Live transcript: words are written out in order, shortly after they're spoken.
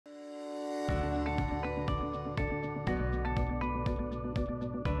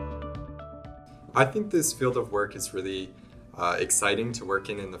I think this field of work is really exciting to work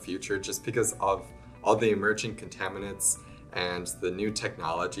in the future just because of all the emerging contaminants and the new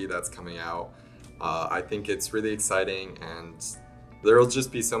technology that's coming out. I think it's really exciting, and there will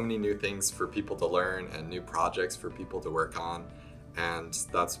just be so many new things for people to learn and new projects for people to work on. And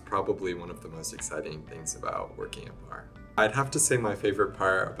that's probably one of the most exciting things about working at Barr. I'd have to say my favorite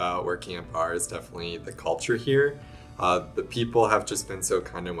part about working at Barr is definitely the culture here. The people have just been so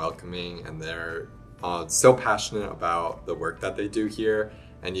kind and welcoming, and they're so passionate about the work that they do here.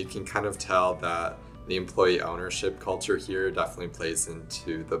 And you can kind of tell that the employee ownership culture here definitely plays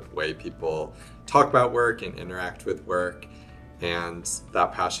into the way people talk about work and interact with work. And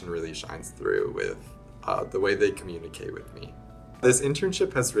that passion really shines through with the way they communicate with me. This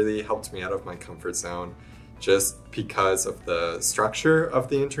internship has really helped me out of my comfort zone just because of the structure of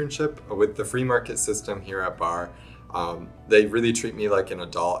the internship. With the free market system here at Barr, they really treat me like an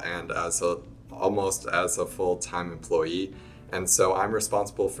adult and almost as a full-time employee. And so I'm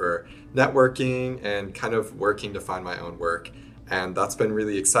responsible for networking and kind of working to find my own work. And that's been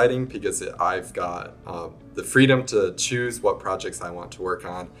really exciting because I've got the freedom to choose what projects I want to work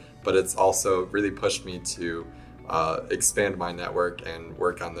on, but it's also really pushed me to expand my network and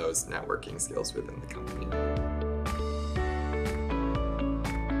work on those networking skills within the company.